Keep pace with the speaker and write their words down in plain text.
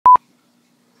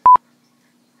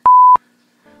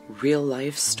real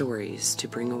life stories to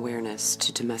bring awareness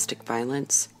to domestic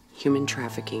violence, human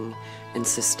trafficking, and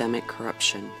systemic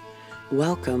corruption.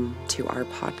 Welcome to our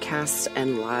podcasts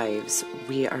and lives.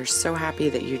 We are so happy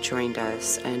that you joined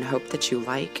us and hope that you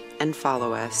like and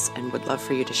follow us, and would love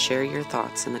for you to share your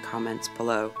thoughts in the comments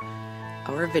below.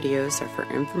 Our videos are for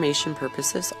information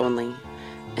purposes only,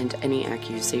 and any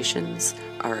accusations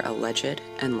are alleged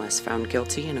unless found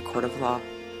guilty in a court of law.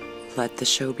 Let the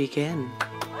show begin.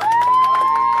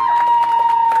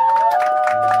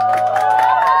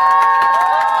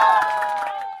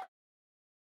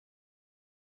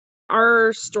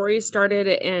 Our story started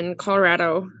in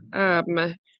Colorado.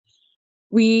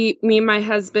 Me and my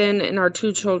husband and our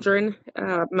two children,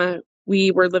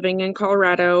 we were living in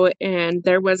Colorado, and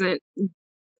there wasn't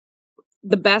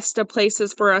the best of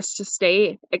places for us to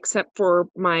stay except for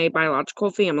my biological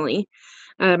family,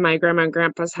 my grandma and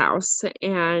grandpa's house.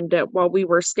 And while we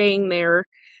were staying there,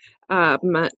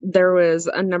 there was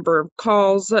a number of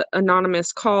calls,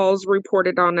 anonymous calls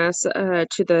reported on us to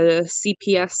the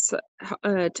CPS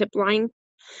tip line.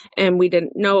 And we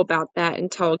didn't know about that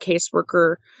until a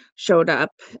caseworker showed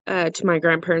up to my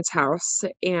grandparents' house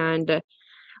and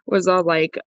was all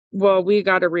like, well, we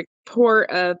got a report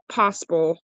of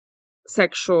possible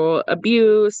sexual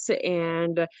abuse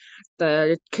and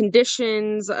the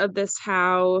conditions of this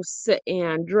house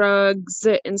and drugs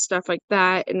and stuff like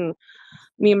that. And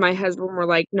me and my husband were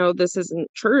like, no, this isn't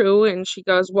true. And she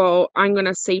goes, well, I'm going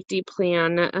to safety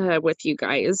plan with you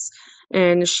guys.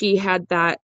 And she had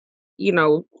that,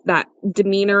 that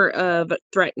demeanor of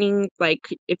threatening, like,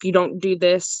 if you don't do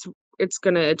this, it's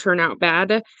going to turn out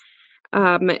bad.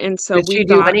 And so Did we she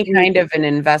do thought, any kind of an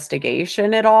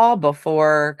investigation at all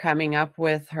before coming up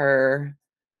with her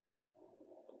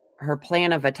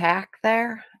plan of attack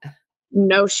there?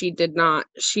 no, she did not.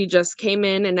 She just came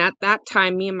in, and at that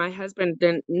time, me and my husband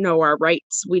didn't know our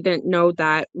rights. We didn't know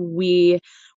that we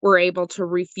were able to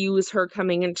refuse her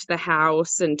coming into the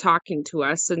house and talking to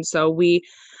us. And so we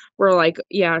were like,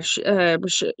 yeah,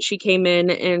 she came in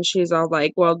and she's all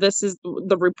like, well, this is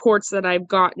the reports that I've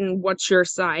gotten. What's your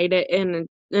side? And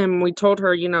we told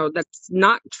her, that's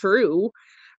not true.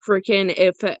 Freaking,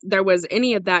 if there was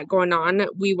any of that going on,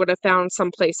 we would have found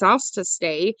someplace else to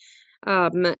stay.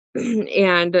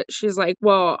 And she's like,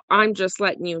 well, I'm just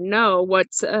letting you know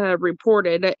what's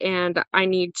reported, and I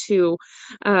need to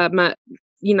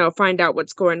find out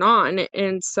what's going on.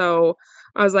 And so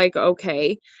I was like,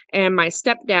 okay. And my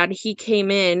stepdad, he came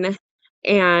in,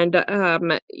 and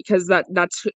because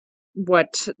that's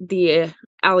what the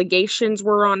allegations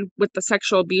were on with the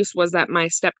sexual abuse, was that my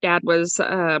stepdad was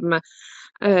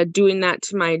doing that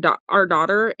to our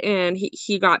daughter, and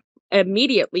he got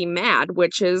immediately mad,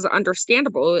 which is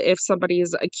understandable if somebody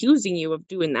is accusing you of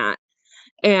doing that.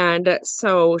 And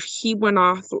so he went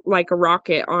off like a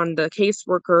rocket on the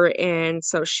caseworker, and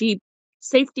so she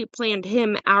safety planned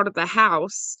him out of the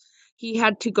house. He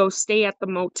had to go stay at the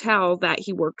motel that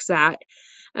he works at.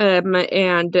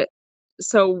 And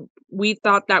so we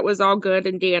thought that was all good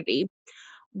and dandy.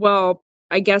 Well,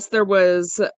 I guess there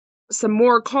was some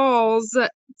more calls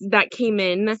that came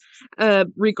in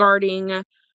regarding,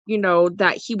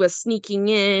 that he was sneaking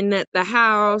in the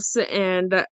house.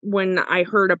 And when I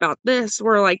heard about this,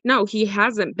 we're like, no, he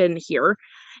hasn't been here.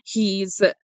 He's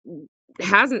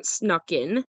hasn't snuck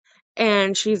in.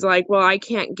 And she's like, well, I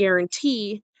can't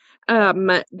guarantee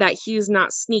that he's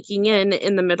not sneaking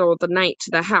in the middle of the night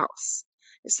to the house.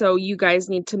 So you guys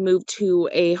need to move to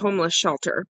a homeless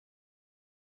shelter.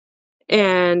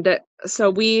 And so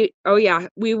we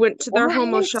went to their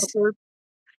homeless What? shelter.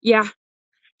 Yeah.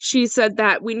 She said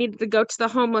that we needed to go to the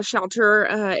homeless shelter,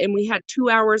 and we had 2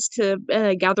 hours to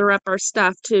gather up our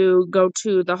stuff to go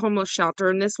to the homeless shelter.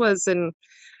 And this was in,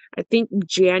 I think,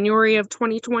 January of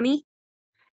 2020.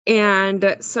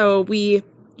 And so we,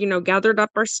 gathered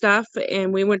up our stuff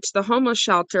and we went to the homeless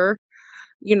shelter.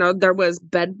 There was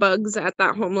bed bugs at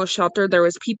that homeless shelter. There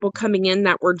was people coming in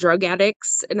that were drug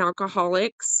addicts and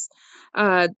alcoholics.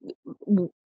 Uh,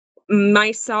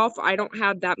 Myself, I don't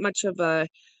have that much of a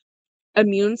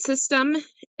immune system,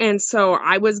 and so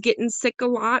I was getting sick a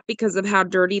lot because of how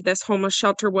dirty this homeless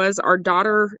shelter was. Our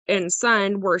daughter and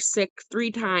son were sick 3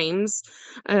 times,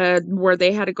 where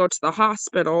they had to go to the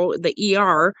hospital, the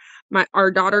ER.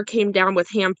 Our daughter came down with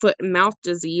hand, foot, and mouth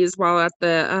disease while at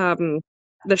the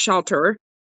shelter.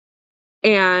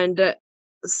 And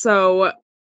so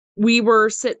we were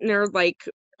sitting there like,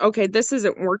 okay, this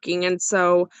isn't working. And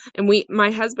so,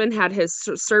 my husband had his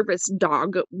service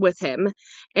dog with him,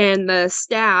 and the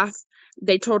staff,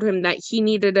 they told him that he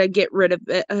needed to get rid of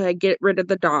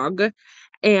the dog.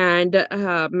 And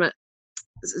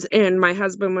And my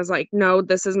husband was like, no,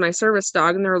 this is my service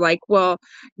dog. And they're like, well,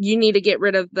 you need to get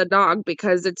rid of the dog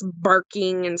because it's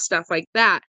barking and stuff like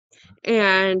that.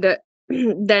 And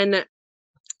then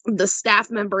the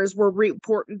staff members were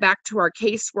reporting back to our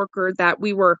caseworker that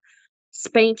we were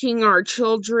spanking our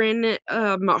children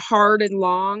hard and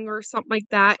long or something like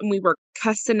that, and we were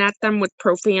cussing at them with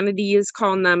profanities,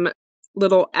 calling them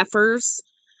little effers.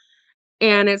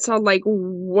 And it's all like,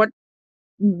 what?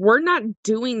 We're not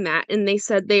doing that. And they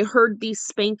said they heard these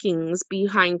spankings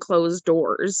behind closed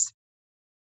doors.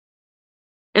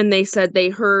 And they said they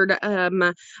heard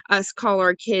us call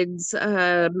our kids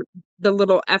the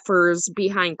little effers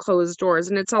behind closed doors.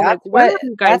 And it's all like, where are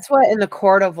you guys? That's what in the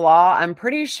court of law, I'm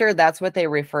pretty sure that's what they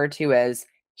refer to as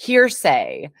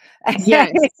hearsay.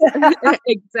 Yes,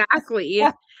 exactly.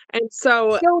 And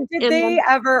so, So did and they then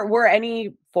ever, were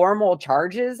any formal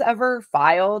charges ever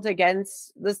filed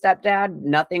against the stepdad?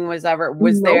 Nothing was ever,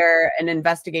 was nope, there an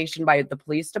investigation by the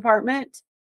police department?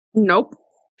 nope.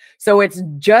 So it's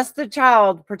just the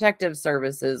child protective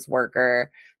services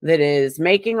worker that is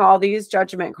making all these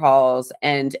judgment calls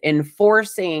and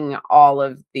enforcing all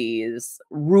of these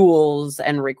rules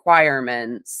and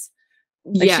requirements.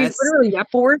 Like, she's Yes. literally Yep.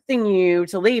 forcing you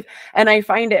to leave. And I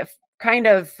find it kind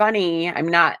of funny. I'm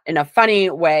not in a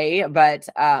funny way, but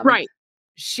Right.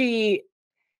 she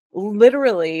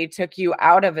literally took you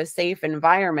out of a safe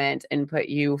environment and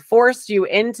forced you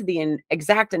into the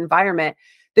exact environment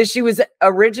that she was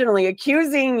originally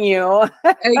accusing you of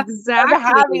Exactly.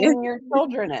 having your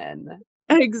children in.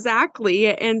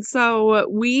 Exactly. And so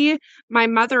my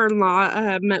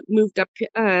mother-in-law moved up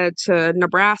to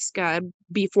Nebraska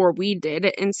before we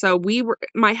did. And so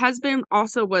my husband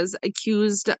also was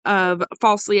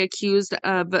falsely accused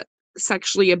of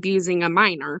sexually abusing a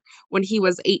minor when he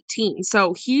was 18.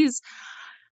 So he's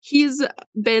he's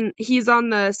on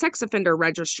the sex offender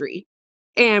registry.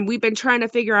 And we've been trying to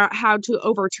figure out how to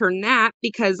overturn that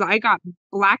because I got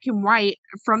black and white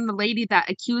from the lady that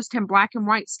accused him, black and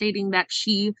white, stating that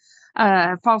she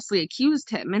falsely accused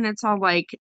him. And it's all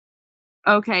like,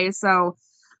 okay, so,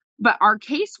 but our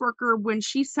caseworker, when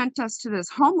she sent us to this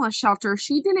homeless shelter,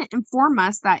 she didn't inform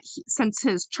us that since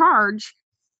his charge,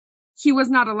 he was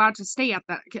not allowed to stay at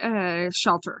that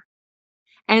shelter.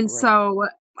 And Right. so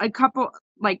a couple,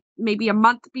 like maybe a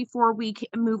month before we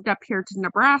moved up here to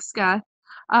Nebraska,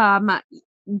 um,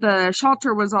 the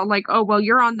shelter was all like, "Oh, well,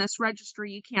 you're on this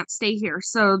registry, you can't stay here."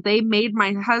 So they made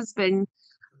my husband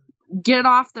get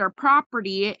off their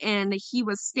property, and he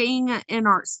was sleeping in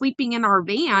our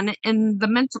van in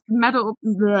the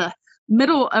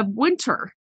middle of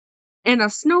winter in a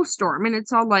snowstorm. And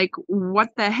it's all like, what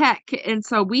the heck? And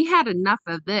so we had enough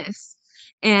of this.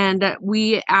 And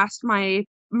we asked my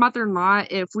mother-in-law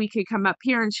if we could come up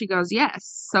here, and she goes,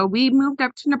 yes. So we moved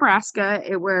up to Nebraska.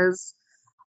 It was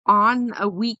on a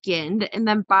weekend. And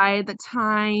then by the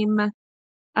time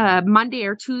Monday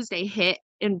or Tuesday hit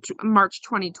in March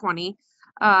 2020,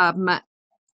 um,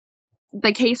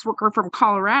 the caseworker from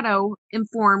Colorado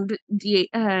informed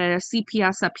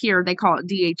CPS up here. They call it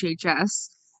DHHS.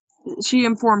 She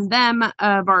informed them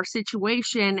of our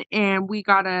situation, and we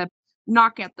got a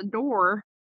knock at the door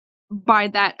by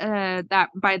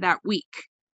that week.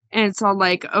 And so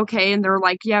like, okay, and they're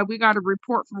like, yeah, we got a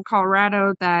report from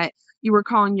Colorado that you were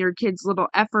calling your kids little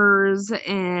effers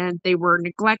and they were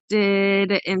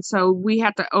neglected, and so we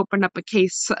had to open up a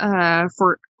case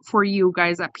for you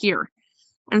guys up here.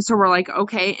 And so we're like,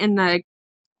 okay. And the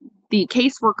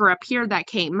caseworker up here that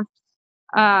came,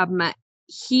 um,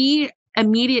 he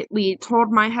immediately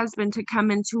told my husband to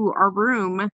come into our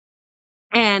room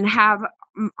and have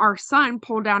our son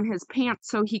pull down his pants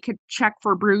so he could check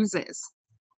for bruises.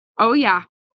 Oh yeah.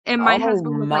 And my Oh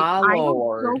husband was like, my I don't feel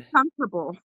Lord.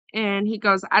 comfortable. And he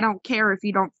goes, I don't care if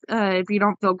you don't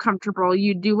feel comfortable,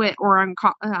 you do it, or I'm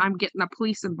getting the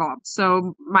police involved.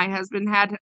 So my husband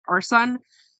had our son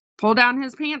pull down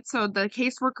his pants so the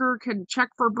caseworker could check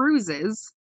for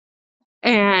bruises.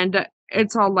 And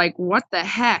it's all like, what the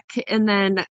heck? And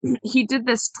then he did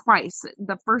this twice.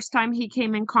 The first time he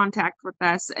came in contact with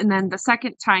us, and then the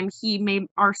second time he made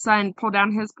our son pull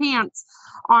down his pants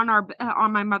on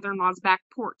my mother-in-law's back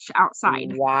porch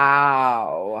outside.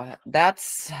 Wow.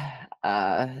 That's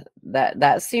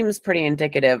that seems pretty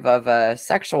indicative of a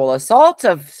sexual assault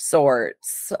of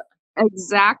sorts.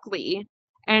 Exactly.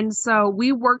 And so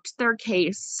we worked their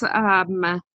case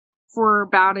for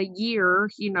about a year.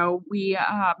 You know, we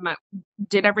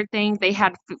did everything. They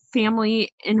had family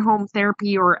in-home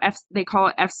therapy, or they call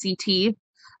it FCT.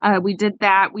 We did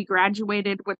that. We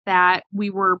graduated with that. We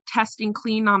were testing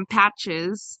clean on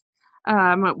patches,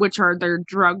 which are their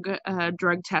drug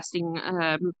testing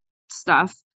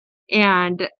stuff.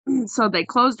 And so they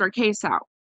closed our case out.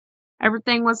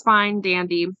 Everything was fine,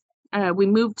 dandy. We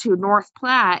moved to North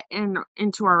Platte and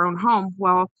into our own home.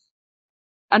 Well,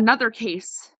 another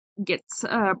case gets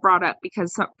brought up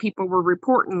because some people were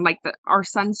reporting, like our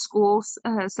son's school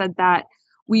said that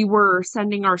we were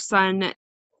sending our son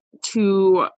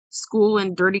to school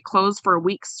in dirty clothes for a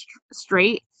week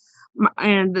straight.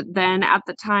 And then at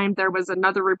the time, there was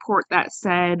another report that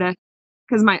said,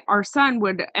 because our son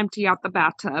would empty out the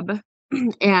bathtub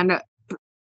and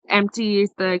empty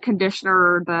the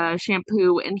conditioner, the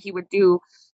shampoo, and he would do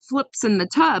flips in the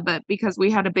tub because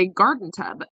we had a big garden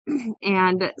tub.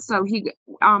 And so he,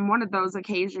 on one of those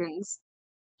occasions,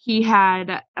 he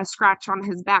had a scratch on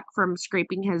his back from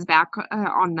scraping his back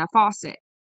on the faucet.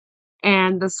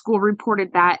 And the school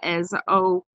reported that as,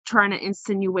 trying to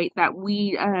insinuate that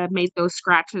we made those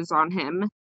scratches on him.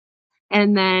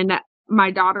 And then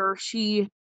my daughter, she's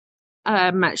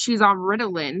on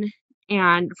Ritalin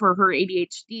and for her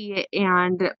ADHD.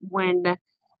 And when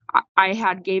I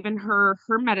had given her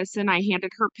medicine, I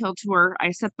handed her pill to her.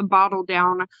 I set the bottle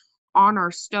down on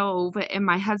our stove, and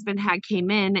my husband had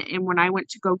came in. And when I went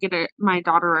to go get my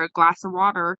daughter a glass of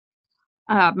water,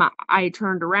 I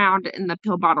turned around and the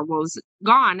pill bottle was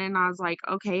gone. And I was like,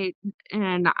 okay.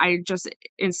 And I just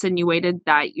insinuated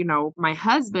that, my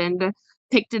husband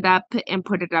picked it up and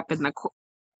put it up in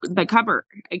the cupboard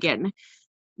again.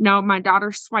 No, my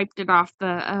daughter swiped it off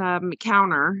the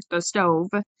counter, the stove,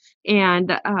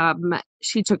 and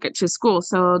she took it to school.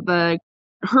 So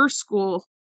her school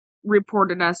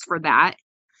reported us for that.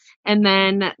 And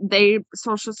then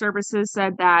social services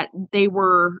said that they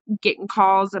were getting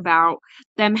calls about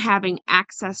them having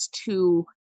access to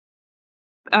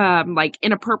like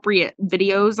inappropriate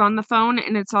videos on the phone.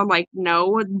 And it's all like,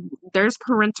 no, there's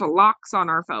parental locks on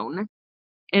our phone.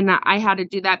 And I had to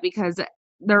do that because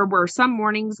there were some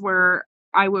mornings where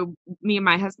me and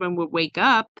my husband would wake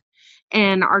up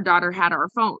and our daughter had our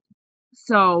phone.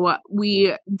 So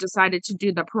we decided to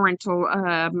do the parental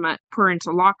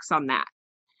locks on that.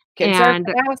 Kids are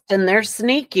fast and they're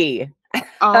sneaky.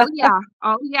 Oh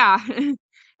yeah.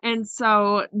 And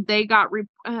so they got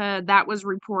that was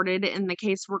reported, and the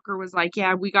caseworker was like,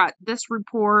 yeah, we got this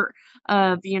report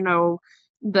of,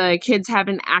 the kids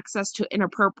having access to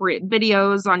inappropriate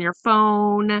videos on your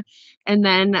phone. And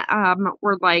then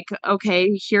we're like,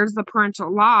 okay, here's the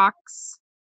parental locks.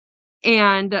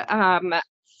 And hold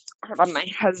on, my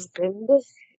husband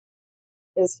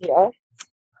is here.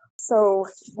 So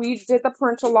we did the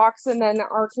parental locks, and then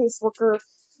our caseworker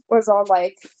was all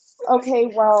like, okay,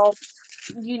 well,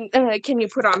 can you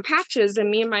put on patches? And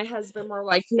me and my husband were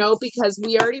like, no, because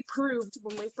we already proved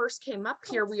when we first came up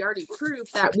here, we already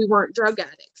proved that we weren't drug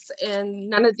addicts, and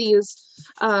none of these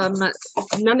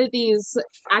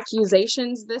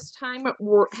accusations this time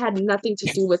had nothing to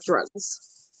do with drugs.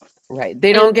 Right.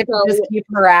 They don't get to just keep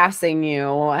harassing you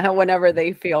whenever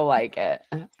they feel like it.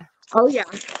 Oh, yeah.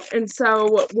 And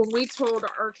so when we told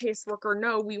our caseworker,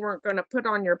 no, we weren't going to put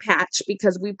on your patch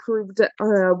because we proved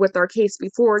with our case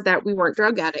before that we weren't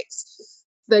drug addicts,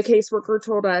 the caseworker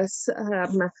told us,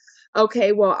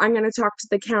 okay, well, I'm going to talk to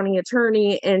the county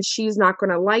attorney and she's not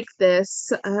going to like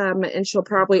this, and she'll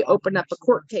probably open up a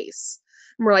court case.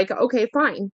 And we're like, okay,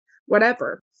 fine,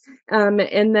 whatever.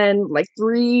 And then like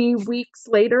 3 weeks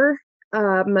later,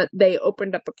 they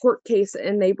opened up a court case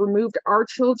and they removed our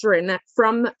children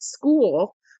from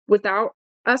school without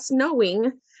us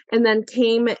knowing, and then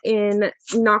came in,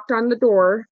 knocked on the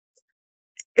door,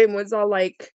 and was all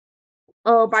like,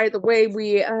 oh, by the way,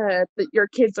 your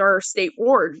kids are state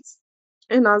wards.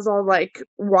 And I was all like,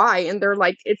 why? And they're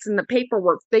like, it's in the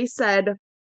paperwork. They said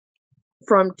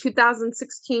from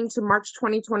 2016 to March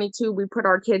 2022, we put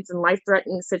our kids in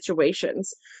life-threatening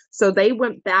situations. So they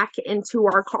went back into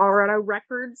our Colorado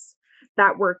records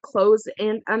that were closed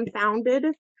and unfounded,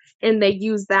 and they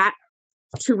used that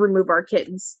to remove our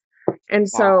kids. And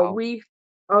so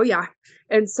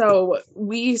and so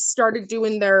we started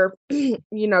doing their,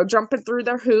 jumping through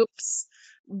their hoops,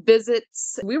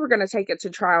 visits. We were going to take it to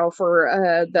trial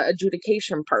for the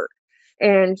adjudication part.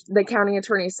 And the county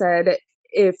attorney said,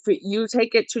 if you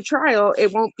take it to trial,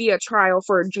 it won't be a trial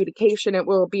for adjudication. It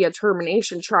will be a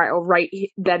termination trial right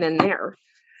then and there.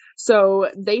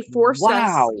 So they forced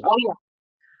us.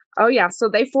 Oh yeah. So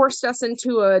they forced us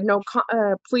into a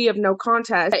plea of no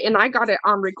contest. And I got it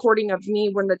on recording of me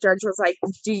when the judge was like,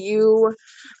 do you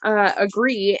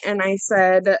agree? And I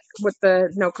said, with the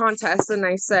no contest. And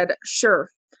I said, sure.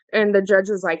 And the judge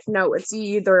was like, no, it's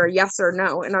either a yes or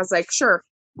no. And I was like, sure,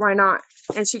 why not?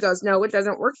 And she goes, no, it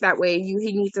doesn't work that way.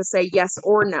 He needs to say yes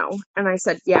or no. And I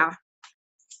said, yeah.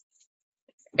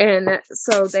 And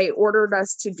so they ordered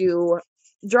us to do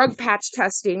drug patch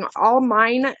testing. All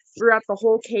mine throughout the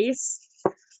whole case,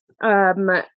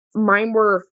 mine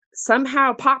were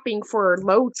somehow popping for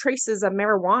low traces of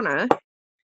marijuana,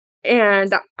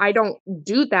 and I don't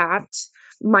do that.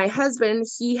 My husband,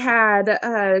 he had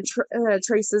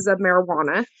traces of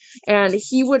marijuana, and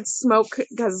he would smoke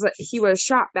because he was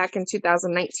shot back in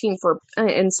 2019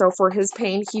 and so for his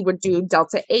pain, he would do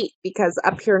Delta 8 because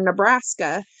up here in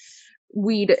Nebraska,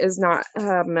 weed is not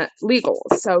legal.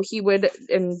 So he would,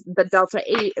 and the Delta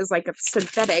 8 is like a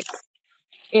synthetic,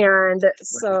 and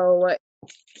so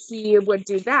he would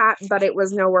do that, but it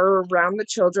was nowhere around the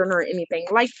children or anything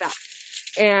like that.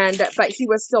 But he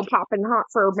was still popping hot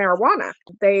for marijuana.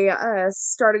 They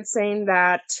started saying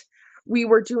that we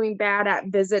were doing bad at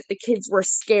visit. The kids were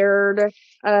scared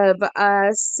of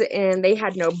us and they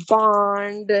had no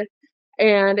bond.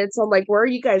 And it's all like, where are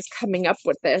you guys coming up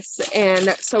with this? And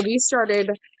so we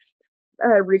started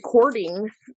recording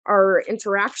our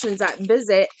interactions at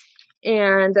visit,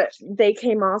 and they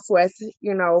came off with,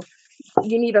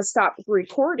 you need to stop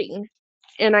recording.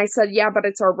 And I said, yeah, but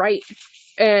it's our right.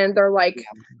 And they're like,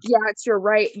 yeah, it's your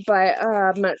right, but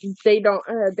they don't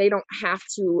have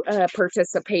to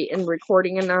participate in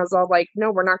recording. And I was all like,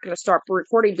 no, we're not going to stop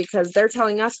recording because they're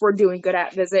telling us we're doing good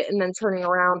at visit and then turning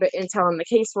around and telling the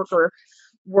caseworker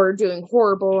we're doing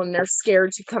horrible and they're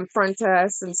scared to confront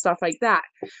us and stuff like that.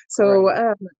 So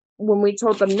right. When we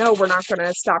told them, no, we're not going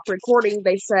to stop recording,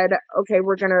 they said, okay,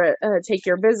 we're going to take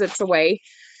your visits away.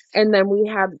 And then we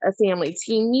had a family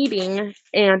team meeting.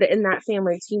 And in that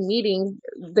family team meeting,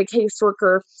 the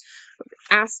caseworker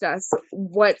asked us,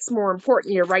 what's more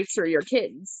important, your rights or your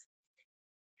kids?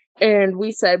 And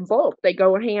we said both. They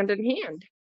go hand in hand.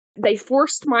 They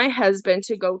forced my husband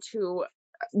to go to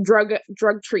drug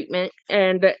treatment,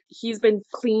 and he's been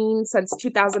clean since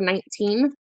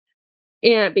 2019,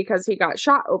 and because he got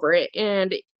shot over it,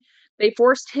 and they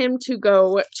forced him to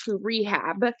go to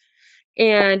rehab.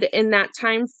 And in that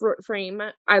time frame,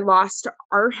 I lost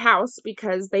our house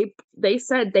because they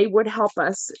said they would help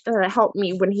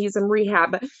me when he's in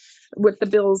rehab with the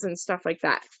bills and stuff like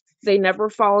that. They never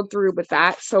followed through with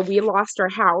that, so we lost our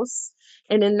house.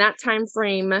 And in that time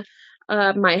frame,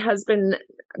 my husband,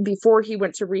 before he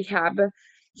went to rehab,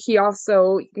 he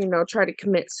also, tried to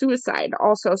commit suicide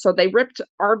also. So they ripped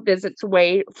our visits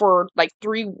away for like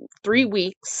three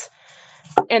weeks.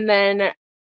 And then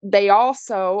they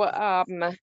also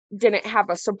didn't have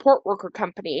a support worker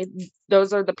company.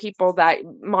 Those are the people that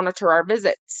monitor our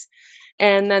visits.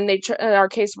 And then our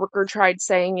caseworker tried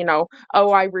saying,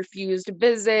 oh, I refused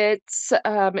visits.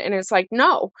 And it's like,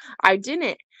 no, I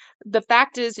didn't. The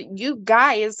fact is, you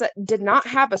guys did not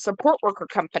have a support worker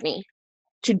company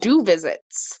to do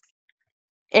visits.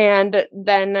 And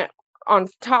then on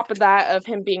top of that, of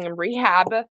him being in rehab,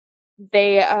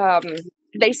 they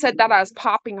said that I was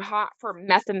popping hot for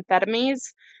methamphetamines.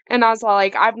 And I was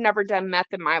like, I've never done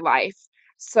meth in my life.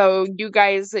 So you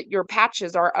guys, your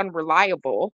patches are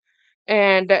unreliable.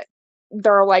 And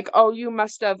they're like, oh, you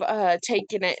must have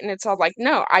taken it. And it's all like,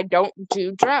 no, I don't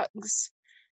do drugs.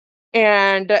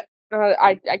 And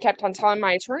I kept on telling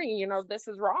my attorney, this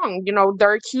is wrong.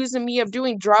 They're accusing me of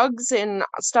doing drugs and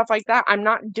stuff like that. I'm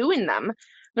not doing them.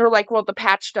 They're like, well, the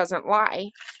patch doesn't lie.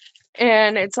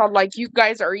 And it's all like, you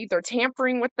guys are either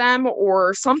tampering with them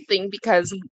or something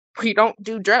because we don't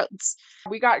do drugs.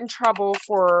 We got in trouble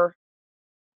for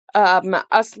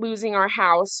us losing our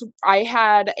house. I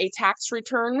had a tax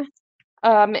return,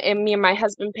 and me and my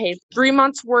husband paid 3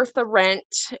 months worth of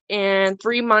rent and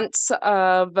 3 months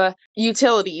of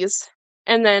utilities.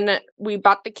 And then we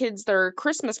bought the kids their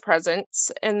Christmas presents,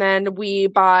 and then we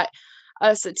bought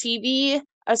us a TV,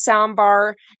 a sound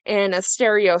bar, and a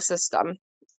stereo system.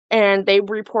 And they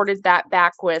reported that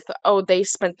back with, oh, they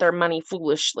spent their money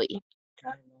foolishly.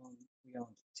 We own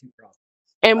 2 properties.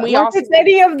 And we like also, it's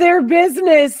any of their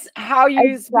business how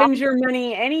you spend your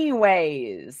money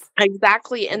anyways.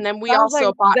 Exactly. And then we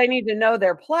also bought, they need to know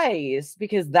their place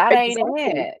because that ain't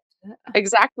it.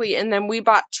 Exactly. And then we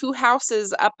bought 2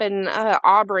 houses up in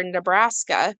Auburn,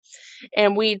 Nebraska.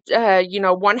 And we,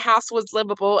 one house was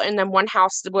livable, and then one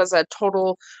house was a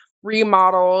total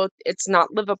remodel. It's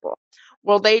not livable.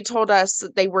 Well, they told us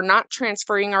that they were not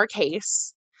transferring our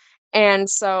case. And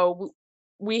so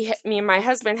me and my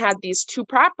husband had these 2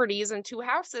 properties and 2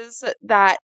 houses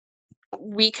that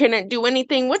we couldn't do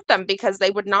anything with them because they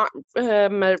would not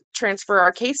transfer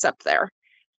our case up there.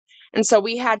 And so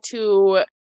we had to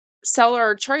sell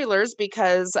our trailers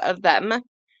because of them.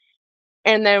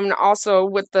 And then also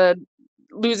with the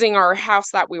losing our house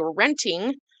that we were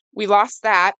renting, we lost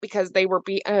that because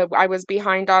I was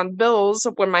behind on bills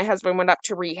when my husband went up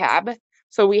to rehab.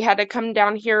 So we had to come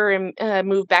down here and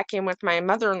move back in with my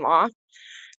mother-in-law.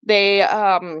 They,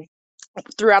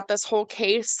 throughout this whole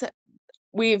case,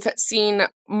 we've seen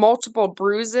multiple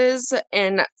bruises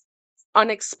in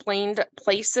unexplained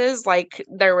places. Like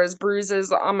there was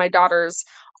bruises on my daughter's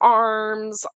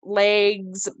arms,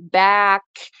 legs, back,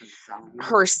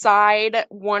 her side.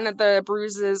 One of the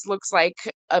bruises looks like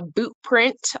a boot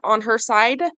print on her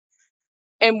side.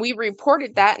 And we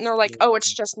reported that, and they're like, oh,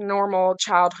 it's just normal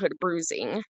childhood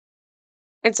bruising.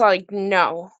 It's like,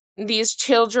 no. These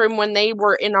children, when they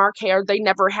were in our care, they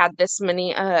never had this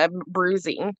many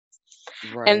bruising.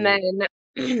 And Right.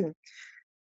 then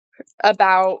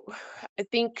about, I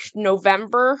think,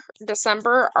 November,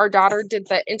 December, our daughter did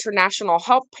the international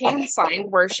help hand sign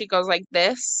where she goes like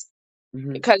this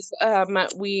Mhm. because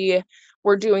we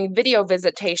were doing video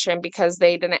visitation because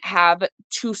they didn't have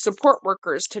 2 support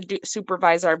workers to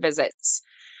supervise our visits.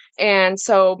 And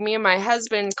so me and my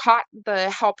husband caught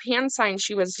the help hand sign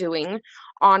she was doing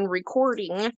on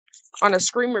recording, on a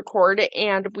screen record,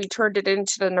 and we turned it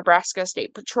into the Nebraska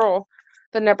State Patrol.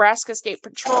 The Nebraska State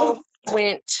Patrol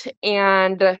went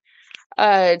and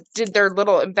did their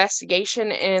little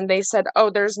investigation, and they said, oh,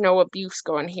 there's no abuse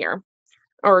going here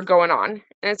or going on.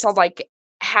 And it's all like,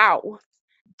 how?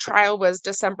 Trial was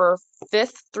December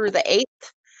 5th through the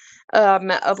 8th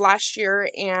of last year,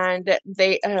 and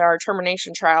they our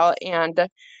termination trial, and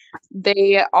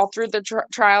they all through the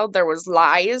trial there was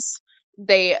lies.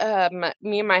 They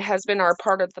me and my husband are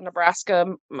part of the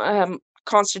Nebraska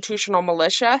constitutional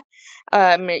militia,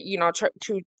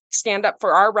 to stand up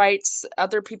for our rights,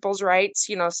 other people's rights,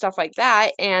 stuff like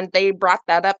that. And they brought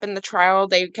that up in the trial.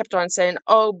 They kept on saying,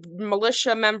 oh,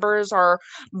 militia members are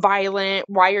violent.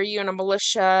 Why are you in a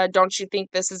militia? Don't you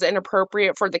think this is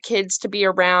inappropriate for the kids to be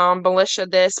around? Militia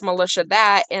this, militia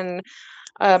that. And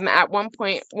at one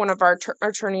point, one of our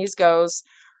attorneys goes,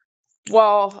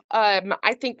 well,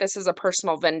 I think this is a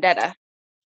personal vendetta.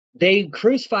 They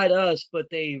crucified us, but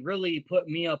they really put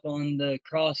me up on the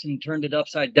cross and turned it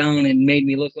upside down and made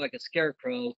me look like a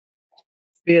scarecrow,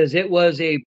 because it was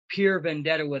a pure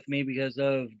vendetta with me because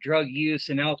of drug use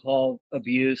and alcohol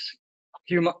abuse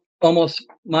through almost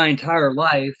my entire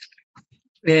life.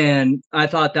 And I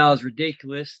thought that was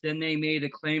ridiculous. Then they made a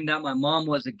claim that my mom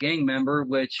was a gang member,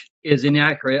 which is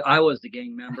inaccurate. I was the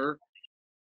gang member.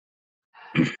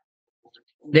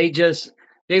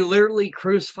 They literally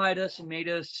crucified us and made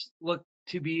us look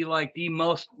to be like the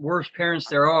most worst parents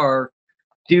there are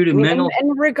due to mental.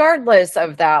 And regardless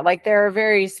of that, like there are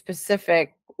very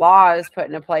specific laws put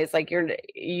into place. Like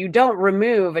you don't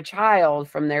remove a child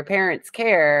from their parents'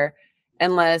 care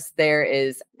unless there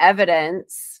is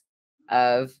evidence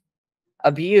of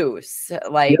abuse.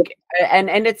 Like, and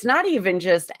it's not even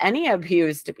just any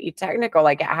abuse to be technical.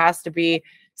 Like it has to be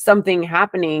something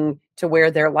happening to where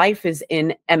their life is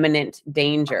in imminent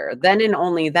danger. Then and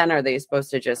only then are they supposed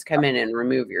to just come in and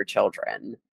remove your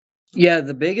children. Yeah,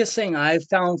 the biggest thing I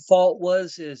found fault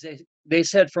is they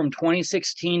said from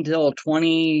 2016 till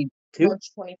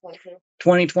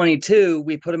 2022,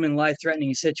 we put them in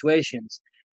life-threatening situations.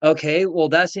 Okay, well,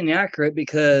 that's inaccurate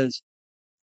because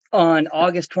on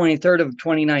August 23rd of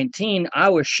 2019, I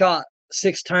was shot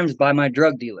 6 times by my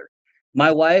drug dealer. My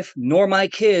wife nor my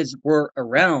kids were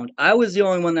around. I was the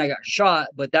only one that got shot,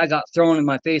 but that got thrown in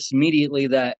my face immediately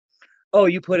that, oh,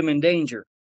 you put him in danger.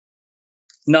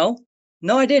 No,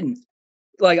 I didn't.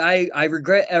 Like I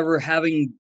regret ever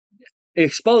having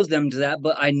exposed them to that,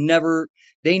 but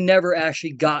they never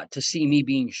actually got to see me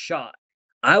being shot.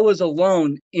 I was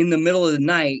alone in the middle of the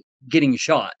night getting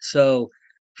shot. So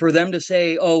for them to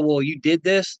say, oh, well, you did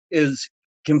this is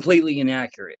completely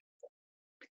inaccurate.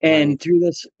 And Right. through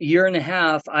this year and a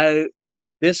half,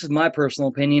 this is my personal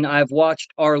opinion, I've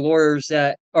watched our lawyers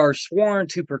that are sworn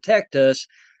to protect us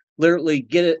literally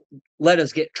let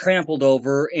us get trampled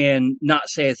over and not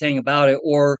say a thing about it.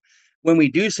 Or when we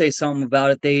do say something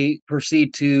about it, they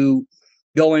proceed to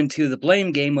go into the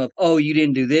blame game of, oh, you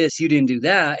didn't do this, you didn't do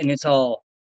that. And it's all,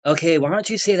 okay, why don't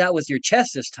you say that with your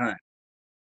chest this time?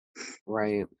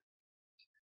 Right.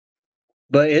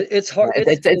 But it's hard.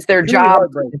 It's their really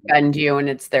job to defend you, and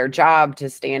it's their job to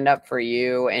stand up for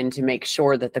you and to make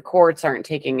sure that the courts aren't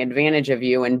taking advantage of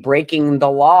you and breaking the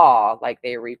law like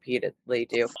they repeatedly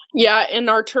do. Yeah, in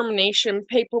our termination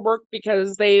paperwork,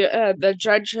 because the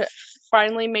judge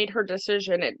finally made her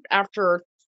decision after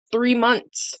 3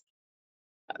 months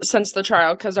since the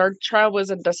trial, because our trial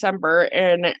was in December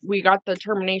and we got the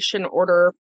termination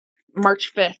order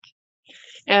March 5th.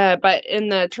 But in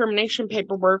the termination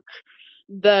paperwork,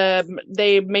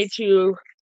 they made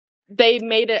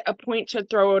it a point to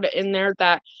throw it in there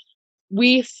that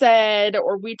we said,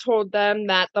 or we told them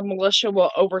that the militia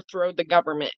will overthrow the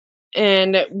government.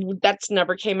 And that's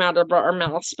never came out of our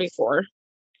mouths before.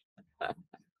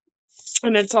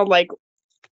 And it's all like,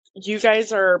 you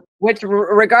guys are... Which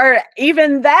regard,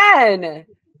 even then,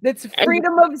 that's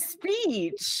freedom of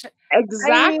speech.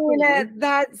 Exactly. I mean,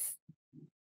 that's,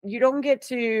 you don't get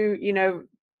to, you know,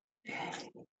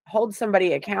 hold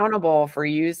somebody accountable for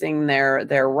using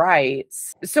their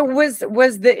rights. So was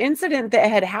the incident that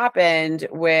had happened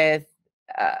with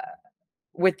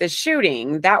the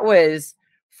shooting, that was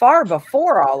far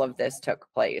before all of this took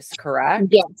place, correct?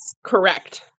 Yes,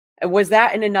 correct. Was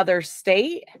that in another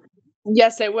state?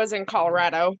 Yes, it was in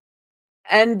Colorado.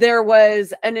 And there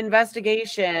was an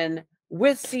investigation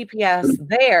with CPS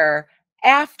there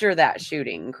after that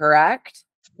shooting, correct?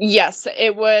 Yes,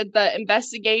 it would. The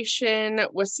investigation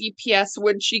with CPS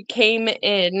when she came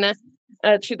in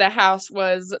to the house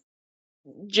was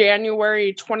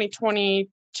January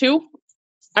 2022.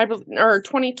 I believe, or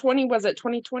 2020, was it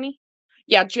 2020?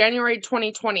 Yeah, January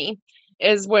 2020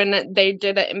 is when they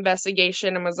did an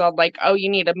investigation and was all like, oh, you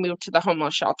need to move to the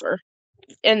homeless shelter.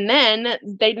 And then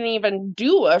they didn't even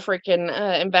do a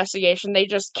freaking investigation. They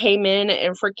just came in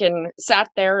and freaking sat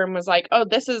there and was like, oh,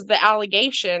 this is the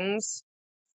allegations.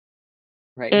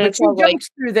 Right. And But it's you all like,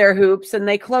 jumped through their hoops and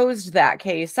they closed that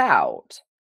case out.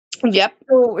 yep.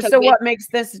 So what makes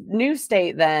this new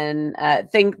state then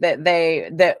think that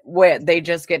they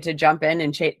just get to jump in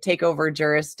and take over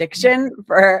jurisdiction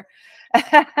for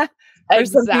for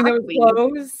something that was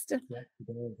closed?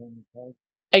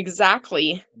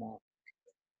 Exactly.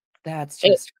 That's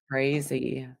just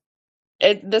crazy.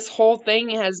 This whole thing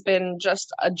has been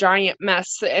just a giant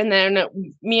mess. And then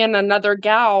me and another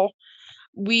gal,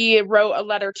 we wrote a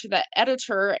letter to the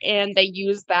editor, and they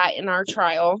used that in our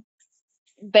trial.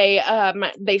 They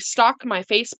stalk my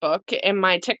Facebook and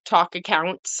my TikTok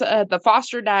accounts. The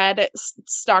foster dad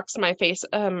stalks my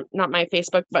not my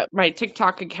Facebook, but my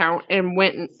TikTok account, and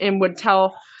went and would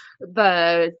tell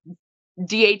the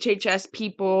DHHS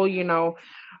people, you know,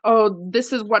 oh,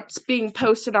 this is what's being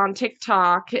posted on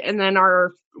TikTok. And then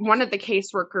one of the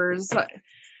caseworkers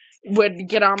would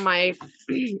get on my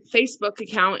Facebook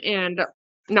account, and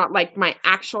not like my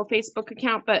actual Facebook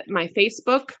account, but my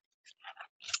Facebook,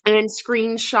 and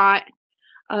screenshot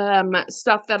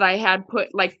stuff that I had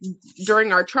put, like,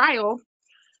 during our trial.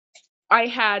 I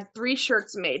had 3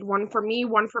 shirts made, one for me,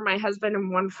 one for my husband,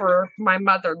 and one for my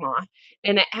mother-in-law.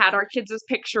 And it had our kids'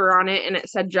 picture on it, and it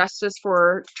said justice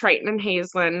for Triton and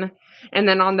Hazelin. And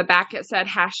then on the back it said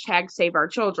 #save our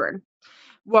children.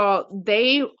 Well,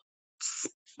 they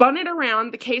spun it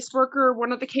around.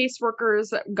 One of the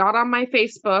caseworkers got on my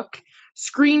Facebook,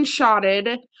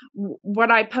 screenshotted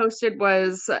what I posted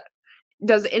was,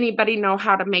 does anybody know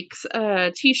how to make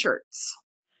t-shirts?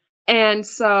 And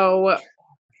so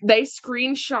they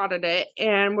screenshotted it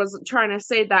and was trying to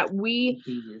say that we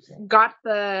got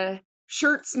the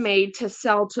shirts made to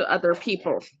sell to other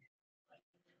people.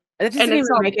 It doesn't even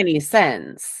make any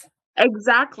sense.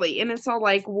 Exactly. And it's all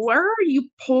like, where are you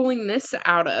pulling this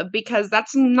out of? Because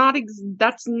that's not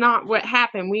what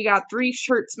happened. We got 3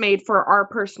 shirts made for our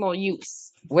personal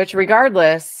use. Which,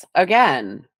 regardless,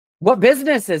 again, what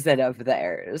business is it of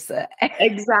theirs?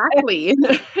 Exactly.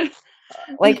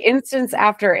 Like, instance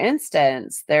after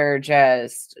instance, they're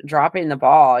just dropping the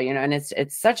ball, you know, and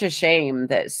it's such a shame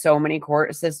that so many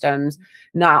court systems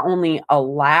not only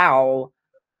allow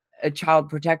a child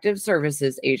protective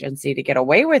services agency to get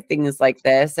away with things like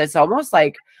this, it's almost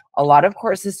like a lot of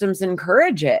court systems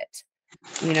encourage it,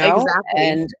 you know. Exactly.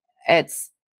 And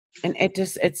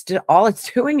all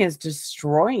it's doing is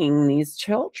destroying these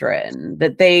children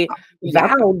that they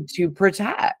vowed to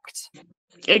protect.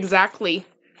 Exactly.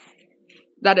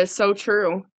 That is so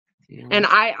true. Yeah. And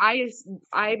I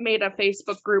made a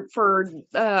Facebook group for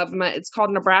it's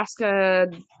called Nebraska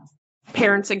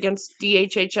Parents Against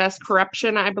DHHS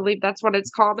Corruption. I believe that's what it's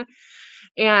called.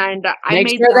 And I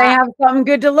made sure they have something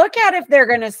good to look at if they're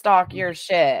going to stalk your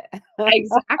shit.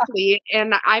 Exactly.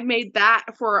 And I made that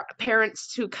for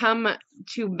parents to come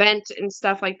to vent and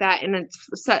stuff like that. And it's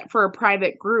set for a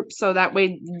private group, so that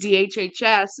way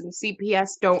DHHS and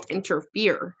CPS don't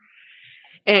interfere.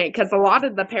 And because a lot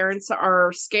of the parents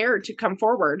are scared to come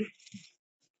forward.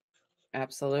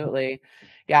 Absolutely.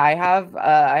 Yeah, I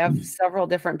have several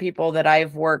different people that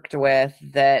I've worked with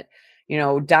that, you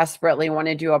know, desperately want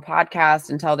to do a podcast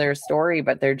and tell their story,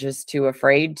 but they're just too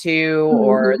afraid to,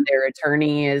 or their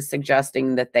attorney is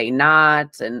suggesting that they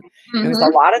not. And there's a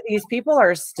lot of these people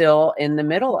are still in the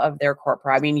middle of their court.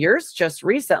 I mean, yours just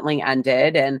recently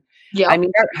ended, and I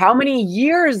mean, how many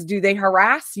years do they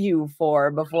harass you for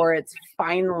before it's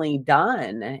finally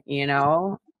done, you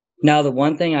know? Now, the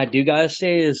one thing I do gotta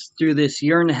say is through this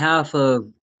year and a half of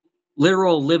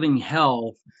literal living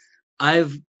hell, I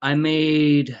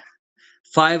made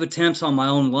 5 attempts on my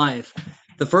own life.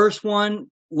 The first one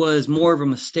was more of a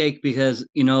mistake because,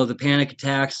 the panic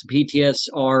attacks,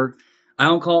 PTSR, I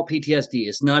don't call it PTSD.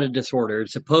 It's not a disorder.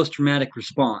 It's a post-traumatic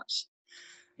response.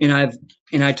 And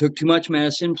I took too much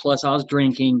medicine, plus I was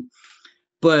drinking.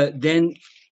 But then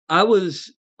I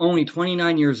was only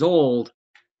 29 years old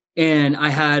and I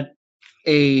had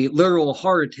a literal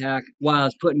heart attack while I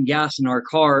was putting gas in our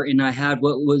car, and I had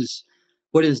what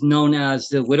is known as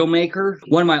the widowmaker,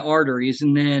 one of my arteries.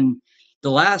 And then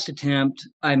the last attempt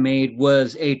I made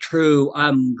was a true,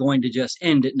 I'm going to just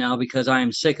end it now because I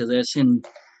am sick of this. And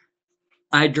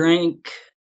I drank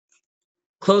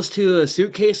close to a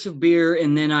suitcase of beer,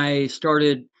 and then I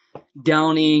started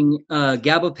downing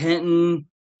gabapentin,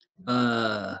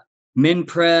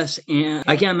 Minpress, and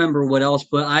I can't remember what else,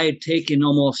 but I had taken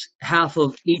almost half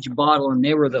of each bottle, and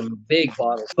they were the big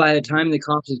bottles. By the time the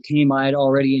cops came, I had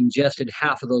already ingested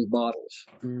half of those bottles.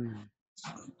 Mm.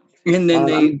 And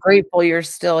then I'm grateful you're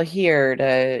still here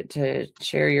to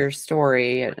share your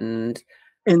story. And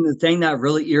the thing that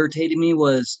really irritated me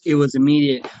was it was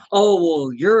immediate. Oh,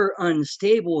 well, you're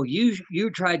unstable. You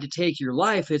tried to take your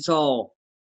life. It's all.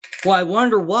 Well, I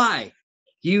wonder why.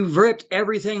 You've ripped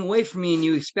everything away from me and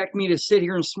you expect me to sit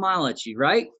here and smile at you,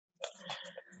 right?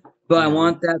 But I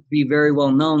want that to be very well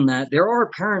known that there are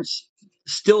parents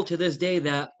still to this day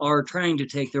that are trying to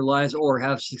take their lives or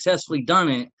have successfully done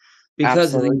it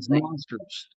because of these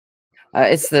monsters.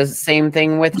 It's the same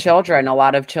thing with children. A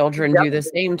lot of children do the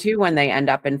same too when they end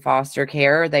up in foster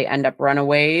care. They end up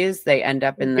runaways. They end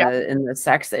up in the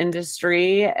sex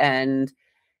industry, and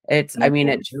it's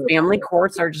family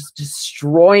courts are just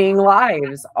destroying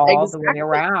lives all the way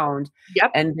around.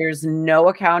 And there's no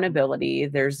accountability.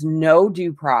 There's no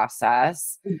due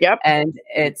process. And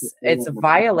it's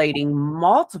violating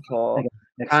multiple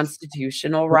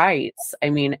constitutional rights.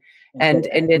 And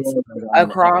it's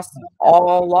across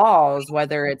all laws,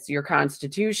 whether it's your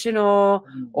constitutional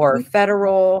or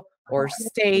federal or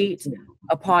state.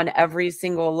 Upon every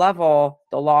single level,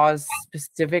 the laws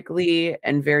specifically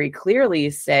and very clearly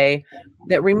say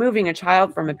that removing a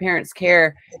child from a parent's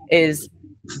care is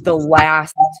the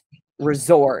last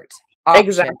resort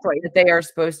option that they are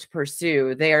supposed to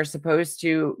pursue. They are supposed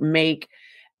to make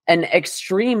an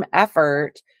extreme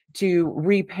effort to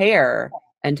repair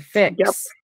and fix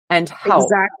and help.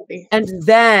 And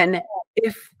then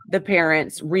if the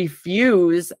parents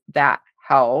refuse that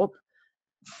help,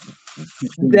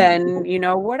 then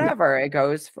whatever, it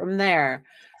goes from there.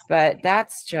 But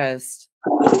that's just,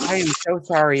 I am so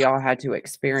sorry y'all had to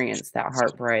experience that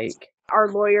heartbreak. Our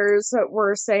lawyers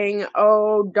were saying,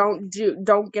 oh, don't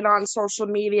get on social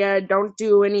media, don't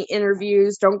do any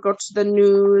interviews, don't go to the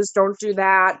news, don't do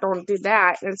that.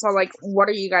 And it's all like, what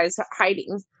are you guys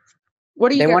hiding?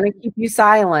 What are you? They want to keep you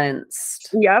silenced.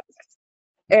 Yep.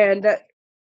 And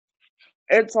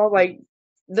it's all like,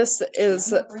 this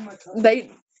is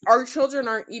our children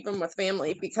aren't even with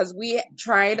family because we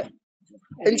tried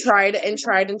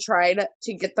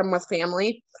to get them with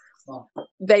family.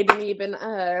 They didn't even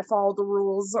follow the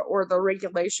rules or the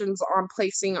regulations on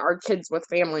placing our kids with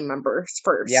family members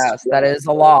first. Yes, that is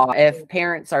a law. If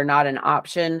parents are not an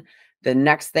option, the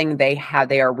next thing they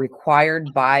are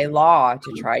required by law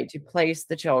to try to place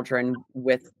the children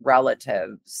with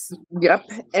relatives. Yep.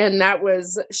 And that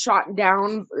was shot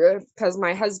down because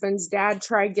my husband's dad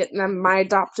tried getting them. My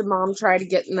adopted mom tried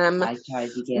getting them. I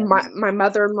tried to get them. My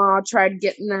mother-in-law tried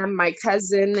getting them. My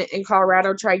cousin in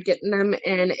Colorado tried getting them,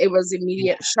 and it was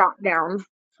immediate shot down.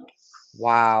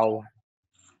 Wow.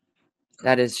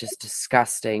 That is just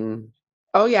disgusting.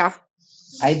 Oh, yeah.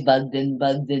 I bugged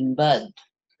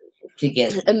to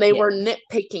get, and they were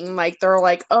nitpicking, like they're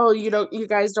like, oh, you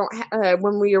guys don't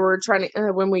when we were trying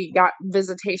to when we got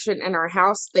visitation in our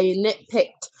house, they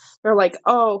nitpicked. They're like,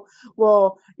 oh,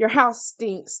 well, your house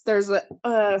stinks, there's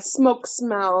a smoke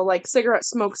smell, like cigarette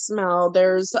smoke smell,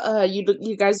 there's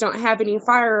you guys don't have any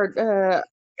fire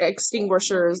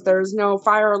extinguishers, there's no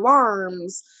fire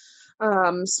alarms,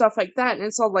 stuff like that. And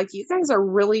it's all like, you guys are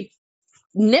really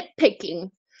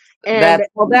nitpicking. And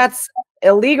that's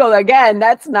illegal. Again,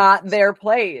 that's not their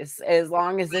place. As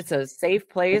long as it's a safe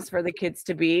place for the kids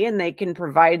to be and they can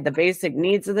provide the basic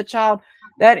needs of the child,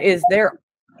 that is their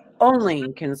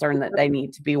only concern that they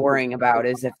need to be worrying about,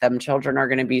 is if them children are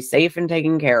going to be safe and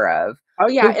taken care of. Oh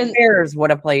yeah. Who cares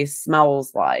what a place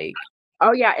smells like?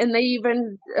 Oh yeah, and they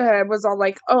even was all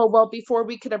like, oh, well, before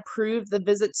we could approve the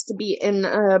visits to be in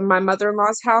my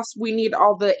mother-in-law's house, we need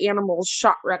all the animals'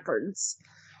 shot records.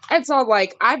 It's all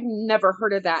like, I've never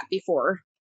heard of that before,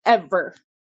 ever.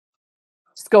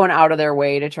 just going out of their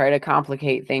way to try to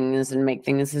complicate things and make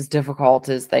things as difficult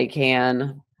as they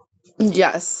can.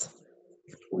 Yes,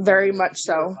 very much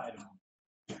so.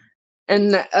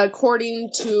 And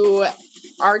according to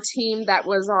our team that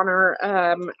was on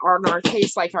our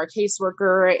case, like our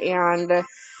caseworker and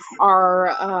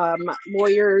our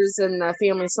lawyers and the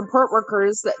family support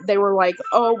workers, they were like,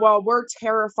 "Oh, well, we're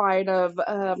terrified of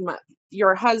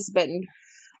your husband."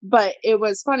 But it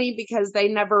was funny because they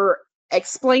never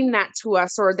explained that to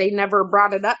us, or they never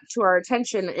brought it up to our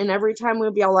attention. And every time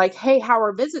we'd be all like, "Hey, how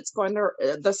are visits going?"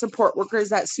 The support workers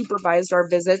that supervised our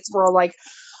visits were all like,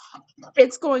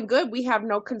 "It's going good. We have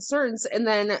no concerns." And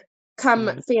then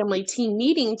come family team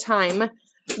meeting time,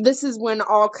 this is when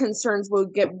all concerns will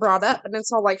get brought up. And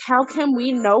it's all like, how can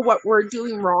we know what we're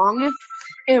doing wrong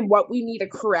and what we need to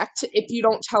correct if you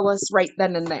don't tell us right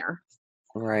then and there?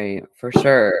 Right, for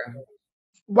sure.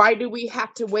 Why do we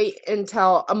have to wait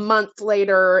until a month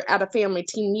later at a family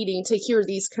team meeting to hear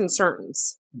these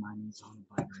concerns? Mine is on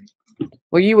vibrate.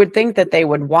 Well, you would think that they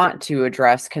would want to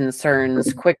address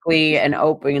concerns quickly and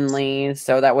openly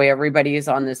so that way everybody's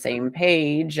on the same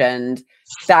page, and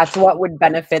that's what would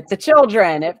benefit the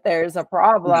children. If there's a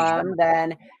problem,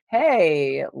 then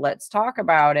hey, let's talk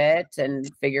about it and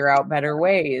figure out better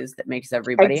ways that makes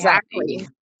everybody Exactly.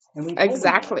 happy.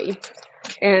 Exactly.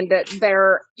 And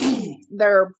their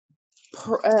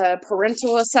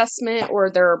parental assessment or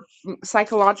their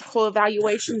psychological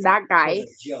evaluation, that guy,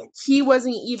 he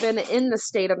wasn't even in the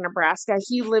state of Nebraska.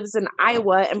 He lives in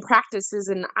Iowa and practices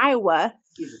in Iowa,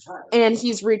 and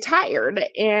he's retired.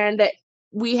 And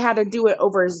we had to do it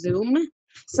over Zoom.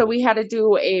 So we had to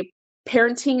do a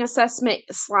parenting assessment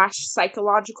 /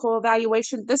 psychological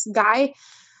evaluation. This guy,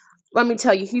 let me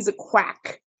tell you, he's a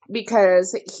quack,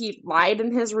 because he lied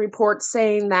in his report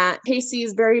saying that Cacey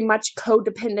is very much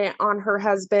codependent on her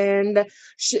husband.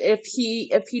 If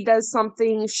he does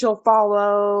something, she'll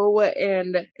follow.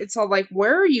 And it's all like,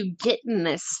 where are you getting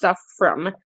this stuff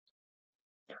from?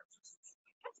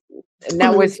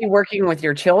 Now, was he working with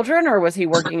your children or was he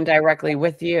working directly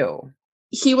with you?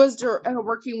 He was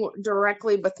working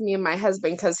directly with me and my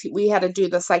husband, because we had to do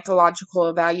the psychological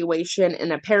evaluation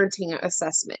and a parenting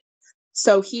assessment.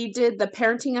 So he did the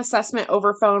parenting assessment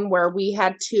over phone, where we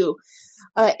had to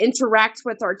interact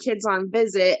with our kids on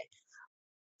visit,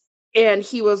 and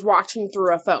he was watching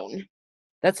through a phone.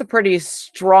 That's a pretty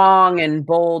strong and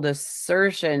bold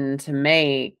assertion to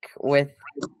make, with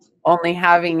only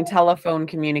having telephone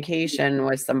communication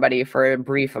with somebody for a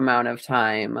brief amount of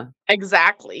time.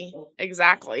 Exactly.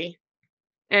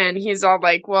 And he's all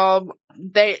like, well,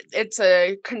 it's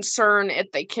a concern if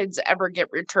the kids ever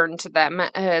get returned to them,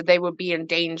 they would be in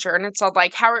danger. And it's all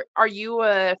like, how are you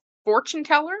a fortune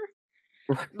teller?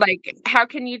 Like, how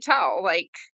can you tell? Like,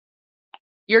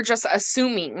 you're just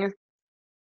assuming.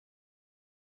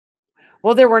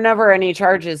 Well, there were never any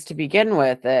charges to begin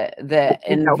with that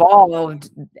involved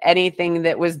anything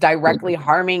that was directly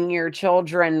harming your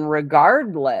children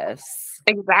regardless.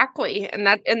 Exactly. And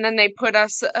then they put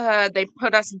us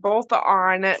both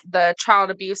on the child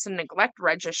abuse and neglect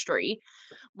registry,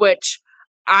 which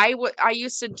I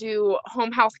used to do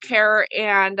home health care,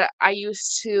 and I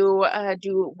used to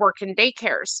do work in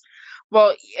daycares.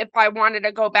 Well, if I wanted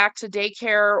to go back to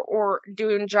daycare or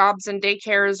doing jobs in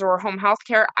daycares or home health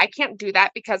care, I can't do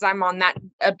that because I'm on that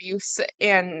abuse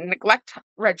and neglect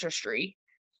registry.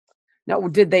 No,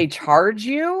 did they charge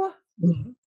you?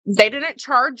 They didn't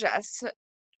charge us,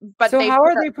 but so how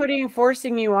are they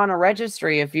forcing you on a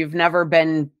registry if you've never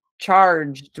been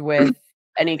charged with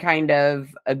any kind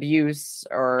of abuse?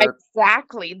 Or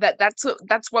exactly, that's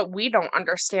what we don't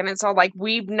understand. It's all like,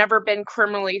 we've never been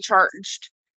criminally charged,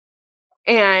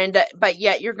 but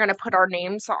yet you're going to put our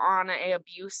names on a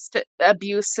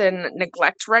abuse and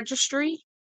neglect registry.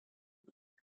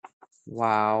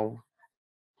 Wow,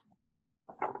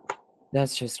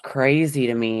 that's just crazy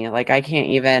to me. Like, I can't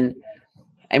even,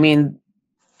 I mean,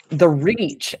 the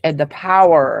reach and the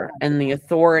power and the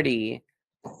authority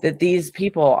that these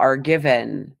people are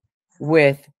given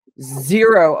with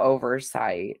zero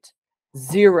oversight,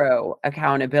 zero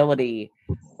accountability.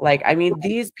 Like, I mean,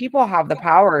 these people have the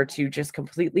power to just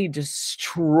completely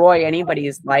destroy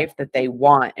anybody's life that they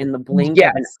want in the blink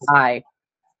of an eye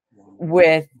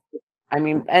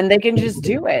and they can just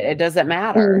do it. It doesn't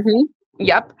matter. Mm-hmm.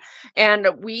 Yep. And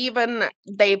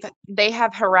they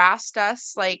have harassed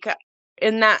us, like,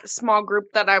 in that small group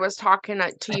that I was talking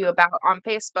to you about on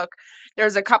Facebook.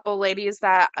 There's a couple ladies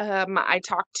that I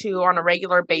talk to on a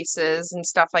regular basis and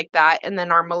stuff like that. And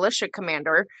then our militia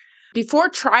commander, before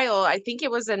trial, I think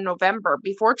it was in November,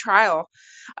 before trial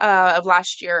of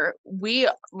last year, we,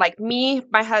 like me,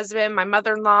 my husband, my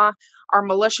mother-in-law, our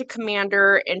militia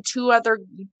commander, and two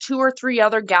or three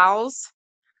other gals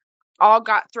all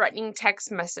got threatening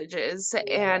text messages,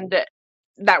 and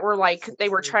that were like they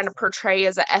were trying to portray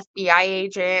as an FBI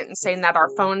agent and saying that our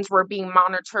phones were being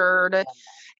monitored,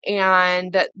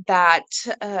 and that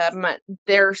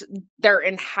they're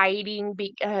in hiding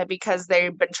because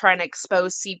they've been trying to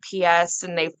expose CPS,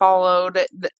 and they followed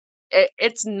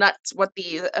it's nuts what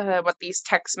these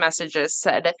text messages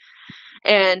said.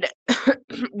 And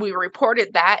we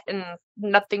reported that and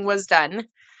nothing was done.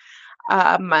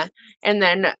 And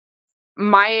then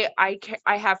I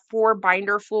have 4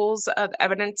 binderfuls of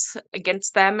evidence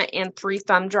against them and 3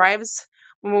 thumb drives.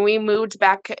 When we moved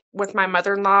back with my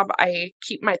mother-in-law, I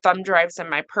keep my thumb drives in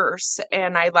my purse,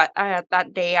 and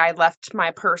that day I left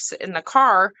my purse in the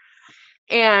car,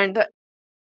 and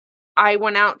I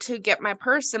went out to get my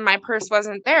purse, and my purse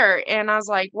wasn't there, and I was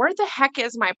like, where the heck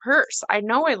is my purse? I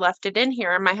know I left it in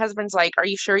here. And my husband's like, are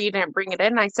you sure you didn't bring it in?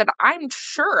 And I said, I'm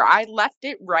sure I left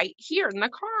it right here in the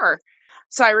car.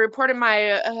 So I reported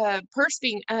my purse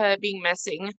being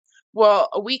missing. Well,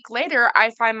 a week later,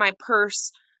 I find my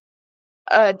purse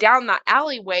down the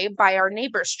alleyway by our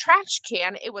neighbor's trash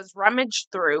can. It was rummaged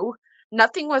through.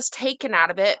 Nothing was taken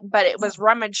out of it, but it was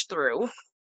rummaged through.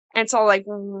 And so, like,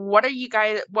 what were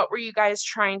you guys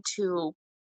trying to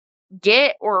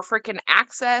get or freaking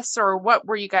access, or what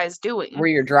were you guys doing? Were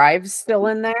your drives still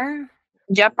in there?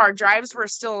 Yep, our drives were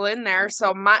still in there.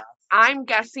 So I'm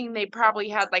guessing they probably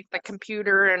had like the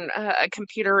computer and a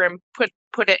computer and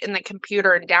put it in the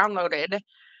computer and downloaded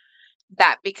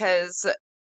that, because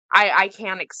I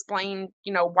can't explain,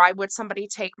 why would somebody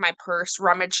take my purse,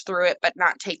 rummage through it, but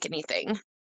not take anything?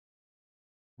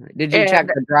 Did you check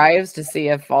the drives to see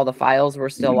if all the files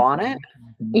were still on it?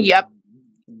 Yep.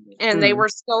 And they were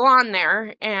still on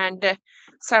there. And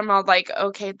so I'm all like,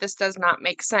 okay, this does not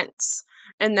make sense.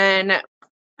 And then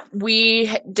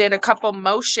we did a couple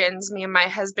motions. Me and my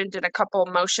husband did a couple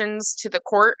motions to the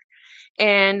court.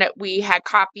 And we had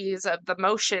copies of the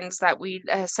motions that we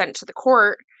sent to the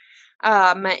court.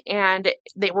 And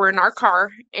they were in our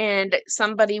car, and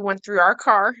somebody went through our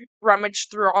car, rummaged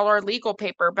through all our legal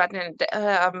paper, but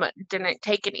didn't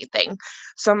take anything.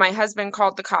 So my husband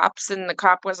called the cops, and the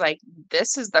cop was like,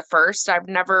 this is the first. I've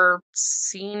never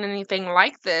seen anything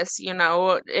like this, and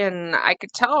I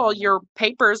could tell your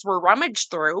papers were rummaged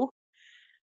through.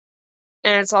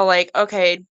 And it's all like,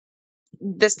 okay,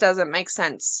 this doesn't make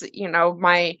sense.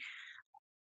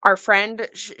 Our friend,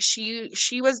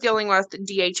 she was dealing with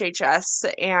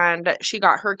DHHS, and she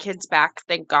got her kids back,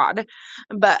 thank God.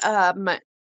 But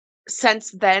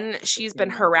since then, she's been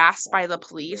harassed by the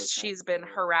police. She's been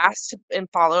harassed and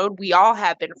followed. We all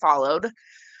have been followed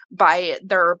by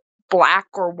their black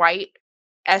or white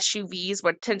SUVs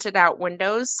with tinted out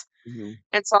windows. Mm-hmm.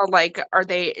 It's all like, are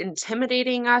they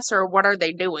intimidating us, or what are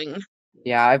they doing?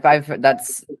 Yeah, I've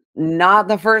that's not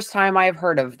the first time I've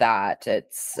heard of that.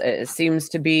 It seems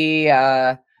to be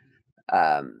a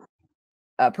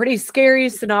pretty scary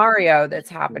scenario that's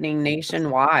happening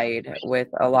nationwide with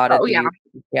a lot of these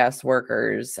CPS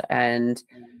workers. And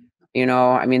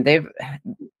I mean,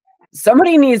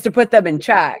 somebody needs to put them in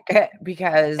check,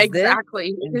 because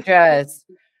exactly this is just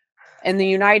in the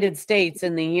United States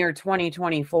in the year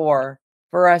 2024,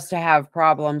 for us to have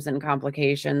problems and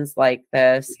complications like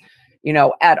this,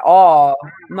 at all,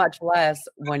 much less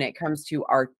when it comes to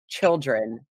our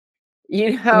children.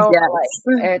 Yes.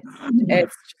 Like, it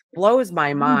blows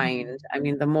my mind. I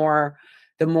mean, the more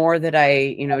that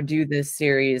I, do this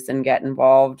series and get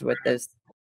involved with this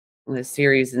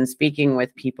series and speaking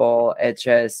with people, it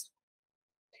just,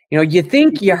 you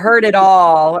think you heard it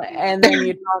all, and then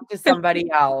you talk to somebody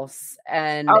else,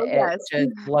 and it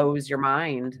just blows your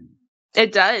mind.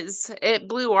 It does. It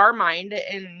blew our mind.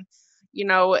 And,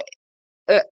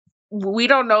 we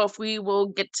don't know if we will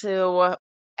get to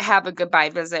have a goodbye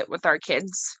visit with our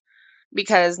kids,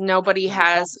 because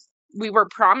we were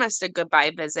promised a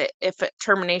goodbye visit if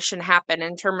termination happened,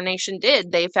 and termination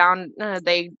did. They found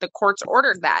the courts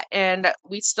ordered that, and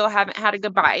we still haven't had a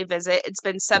goodbye visit. It's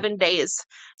been 7 days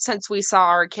since we saw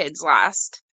our kids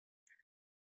last,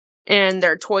 and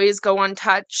their toys go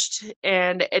untouched,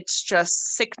 and it's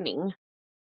just sickening.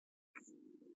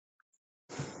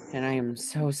 And I am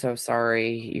so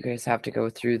sorry you guys have to go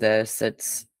through this.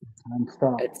 It's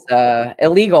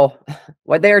illegal.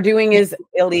 What they're doing is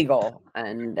illegal,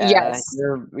 and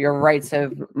your rights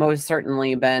have most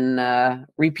certainly been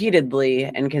repeatedly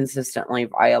and consistently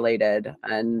violated.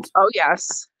 And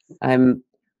I'm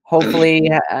hopefully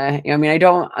I mean, I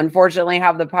don't unfortunately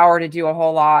have the power to do a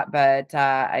whole lot, but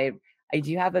I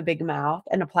do have a big mouth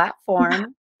and a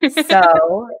platform.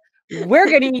 So we're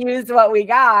going to use what we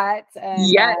got. And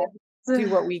do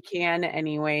what we can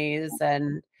anyways.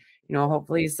 And,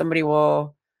 hopefully somebody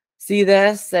will see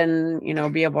this and,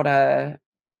 be able to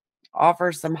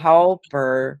offer some help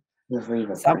or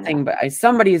something. But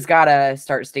somebody's got to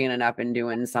start standing up and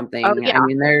doing something. Oh, yeah. I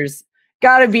mean, there's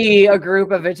got to be a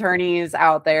group of attorneys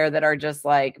out there that are just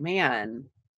like, man,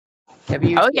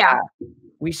 Oh, yeah.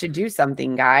 we should do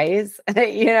something, guys.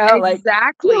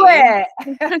 Exactly. Do it.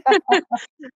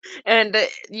 And,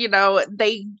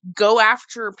 they go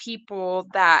after people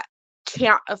that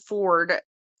can't afford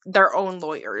their own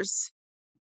lawyers.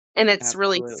 And it's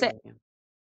really sick.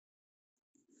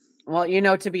 Well,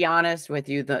 to be honest with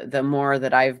you, the more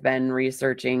that I've been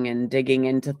researching and digging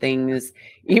into things,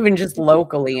 even just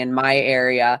locally in my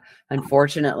area,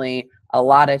 unfortunately, a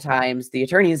lot of times the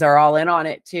attorneys are all in on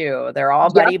it too. They're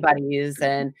all buddy buddies,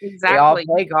 and they all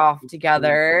play golf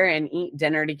together and eat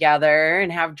dinner together and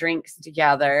have drinks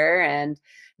together. And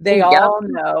they all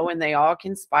know, and they all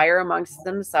conspire amongst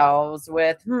themselves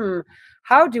with,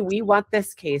 how do we want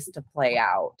this case to play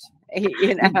out?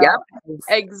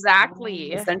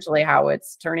 Exactly. Essentially how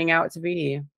it's turning out to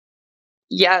be.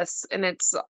 Yes, and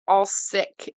it's all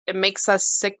sick. It makes us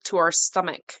sick to our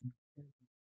stomach.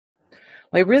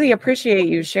 Well, I really appreciate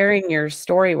you sharing your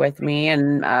story with me,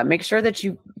 and make sure that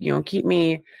you keep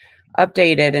me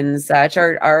updated and such.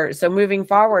 So moving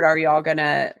forward, are y'all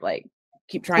gonna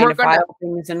keep trying to file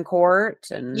things in court?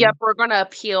 And yep, we're gonna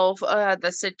appeal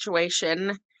the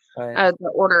situation,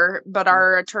 the order, but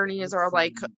our attorneys are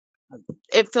like,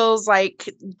 it feels like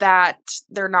that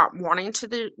they're not wanting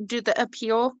to do the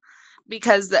appeal,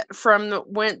 because from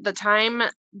the time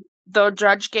the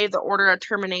judge gave the order of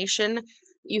termination,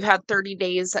 you had 30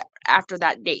 days after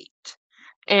that date.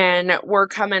 And we're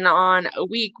coming on a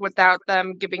week without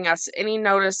them giving us any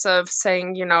notice of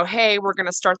saying, hey, we're going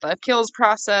to start the appeals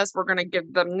process. We're going to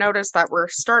give them notice that we're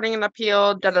starting an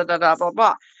appeal, blah,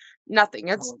 blah. Nothing.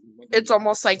 It's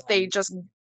almost like they just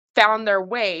found their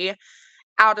way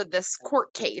out of this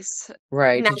court case.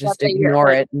 Right, to just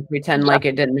ignore it and pretend like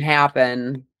it didn't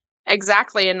happen.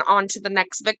 Exactly, and on to the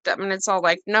next victim. And it's all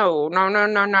like, no.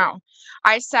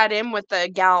 I sat in with a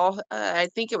gal, I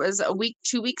think it was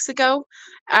 2 weeks ago,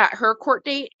 at her court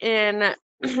date, and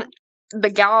the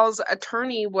gal's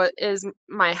attorney is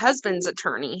my husband's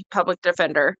attorney, public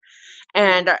defender.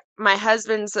 And my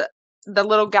husband's, the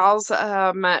little gal's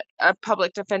a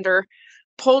public defender,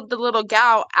 pulled the little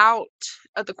gal out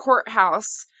of the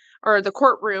courthouse or the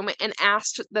courtroom and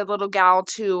asked the little gal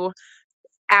to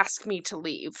ask me to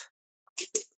leave.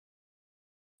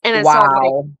 And it's all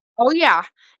like, oh yeah.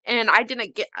 And I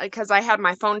didn't get, because I had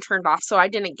my phone turned off, so I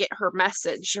didn't get her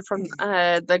message from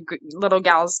the little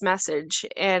gal's message.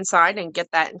 And so I didn't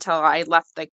get that until I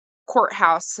left the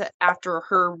courthouse after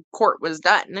her court was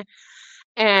done.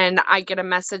 And I get a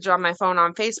message on my phone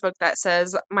on Facebook that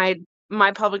says, my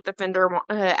public defender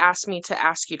asked me to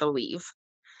ask you to leave.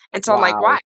 And so I'm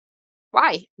like,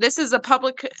 why? This is a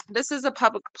public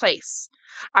place.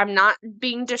 I'm not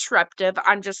being disruptive.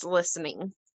 I'm just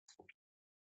listening.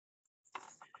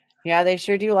 Yeah, they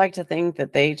sure do like to think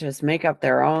that they just make up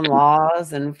their own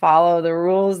laws and follow the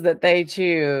rules that they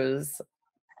choose.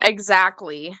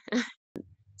 Exactly.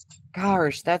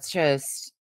 Gosh, that's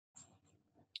just,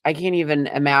 I can't even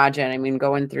imagine. I mean,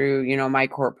 going through, my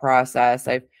court process,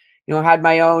 I've, had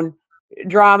my own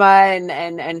drama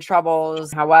and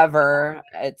troubles. However,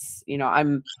 it's,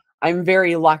 I'm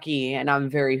very lucky and I'm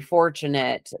very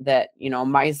fortunate that,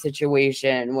 my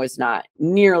situation was not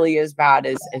nearly as bad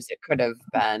as it could have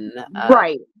been.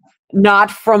 Right. Not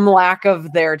from lack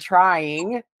of their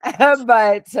trying,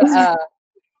 but I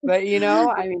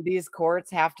mean, these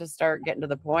courts have to start getting to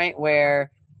the point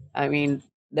where, I mean,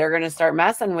 they're going to start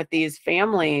messing with these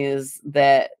families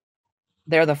that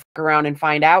they're the fuck around and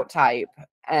find out type.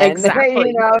 And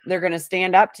exactly. They're going to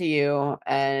stand up to you,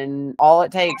 and all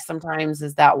it takes sometimes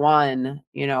is that one,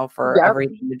 for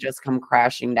everything to just come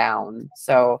crashing down.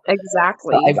 So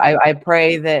exactly. So I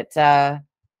pray that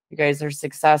you guys are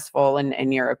successful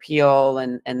in your appeal,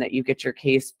 and that you get your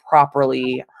case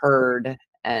properly heard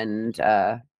and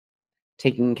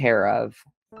taken care of.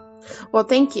 Well,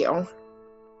 thank you.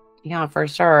 Yeah, for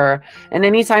sure. And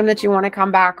anytime that you want to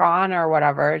come back on or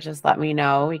whatever, just let me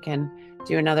know. We can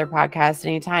do another podcast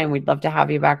anytime. We'd love to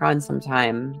have you back on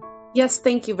sometime. Yes,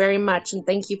 thank you very much. And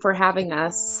thank you for having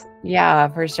us. Yeah,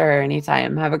 for sure.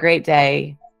 Anytime. Have a great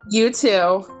day. You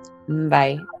too.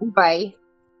 Bye. Bye.